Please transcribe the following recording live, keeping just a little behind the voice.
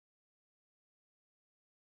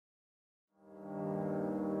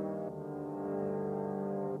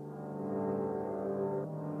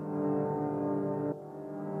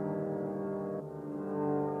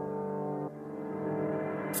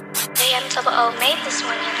M00 made this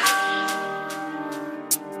one, you know.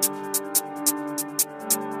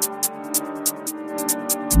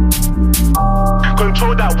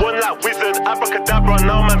 Control that one like wizard, abracadabra,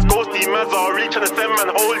 now man's ghosty, man's are really tryna send man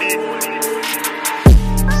holy.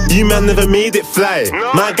 You man never made it fly.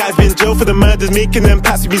 No. My guy's been jailed for the murders, making them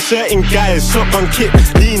packs with me certain guys. Shotgun kick,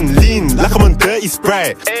 lean, like I'm on dirty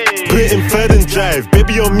Sprite. Ay. Put it in third and drive,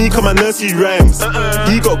 baby on me, come my nursery rhymes.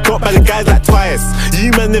 He got by the guys like twice.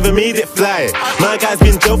 You man never made it fly. My guy's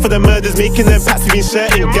been jailed for the murders, making them packs with me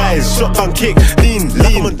certain guys. Shotgun kick, lean,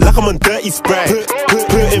 like I'm on dirty Sprite.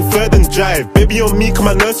 Put it in third and drive, baby on me, come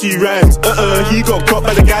my nursery rhymes. He got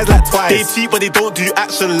by the guys like twice. They cheat but they don't do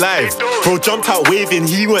action live. Bro jumped out waving,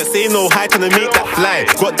 he went say no hi, tryna make that fly.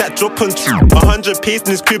 Got that drop on true, 100 pace in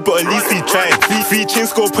his crib, but at least he tried. Three chains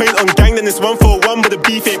score point on gang, then it's 1 for 1, but the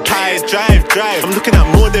beef ain't pies. Drive, I'm looking at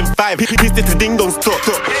more than 5. This did the ding dong stop.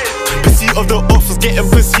 Pursuit of the ops was getting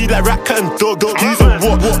pussy like rat, cat and dog. Who's on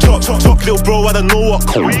what? Chop, little bro, I don't know what.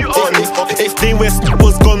 Explain where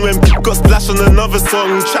was gone when got splashed on another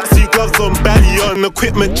song. Tracksuit gloves on, belly on,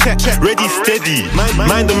 equipment check, ready, steady.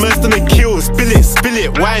 Mind the mess on the kill, spill it,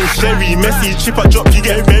 wine, sherry, messy, chip up, drop, you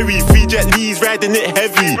get very. 3 jet Lees riding it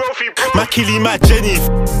heavy. My Killy, my Jenny,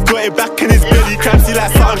 got it back in his belly. Crampsy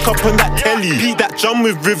like something cup on that telly. Beat that drum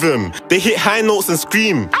with rhythm, they hit high notes and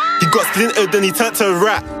scream. He got splintered, then he turned to a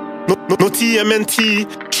rap. No TMNT.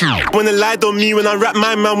 When they lied on me, when I rap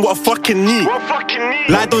my man, what a fucking knee.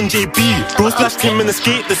 Lied on JB, bro splashed him and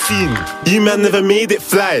escaped the scene. You man never made it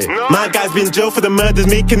fly. My guy's been jailed for the murders,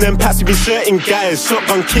 making them packs with me certain guys.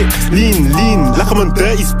 Shotgun kick, lean, like I'm on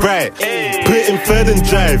dirty Sprite. Put it in third and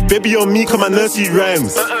drive, baby on me, come my nursery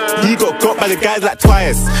rhymes. He got by the guys like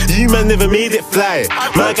twice. You man never made it fly.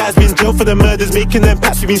 My guy's been jailed for the murders, making them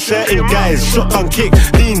packs with me certain guys. Shotgun kick,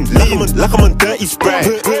 lean, like I'm on dirty Sprite.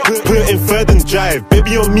 Put it in third and drive,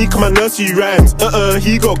 baby on me, come my nursery rhymes.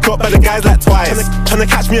 He got by the guys like twice. Tryna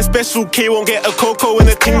catch me a special K, won't get a cocoa in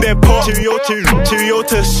the thing there pot. Cheerio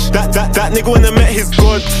tush. That nigga when I met his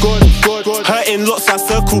god. Hurting lots, I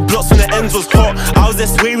circle blocks when the ends was hot. I was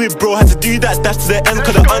this way with bro, had to do that dash to the end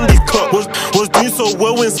cause the undies cut. Was doing so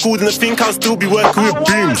well in school, didn't think I'll still be working with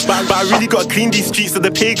brooms. But I really gotta clean these streets of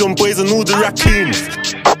the pagan boys and all the raccoons.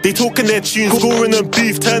 They talking their tunes, scoring a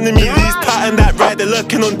beef, turning me loose, pattern that right, they're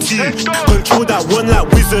lurking on two. Control that one like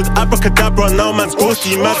wizard, abracadabra, now man's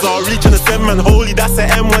ghosty, mazza. Really tryna send man holy, that's a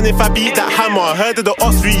M1 if I beat that hammer. Heard of the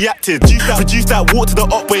ops reacted, produce that walk to the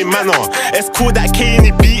up-way manner. Escort that K and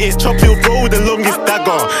he beat it, chop your bro with the longest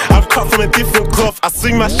dagger. I've cut from a different cloth, I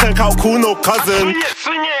swing my shank out, cool no cousin.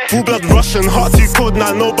 Full blood Russian, heart too cold, now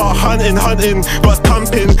I know about hunting, but it's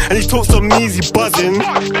pumping, and he talks on me, he buzzing.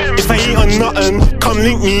 If I ain't on nothing, come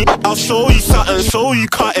link me, I'll show you something, show you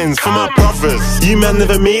cuttings for my brothers. You man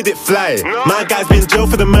never made it fly. My guy's been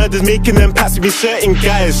jailed for the murders, making them packs with me certain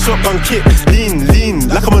guys. Shotgun kick, lean,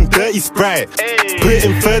 like I'm on dirty Sprite. Put it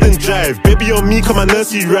in third and drive, baby on me, come my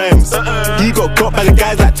nursery rhymes. He got by the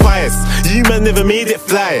guys like twice. You man never made it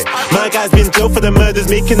fly. My guy's been jailed for the murders,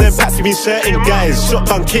 making them packs with me certain guys.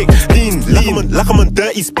 Shotgun kick, lean, like I'm on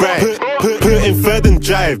dirty Sprite. Put it in third and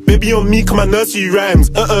drive, baby on me, come my nursery rhymes.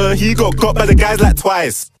 He got by the guys like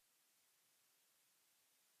twice.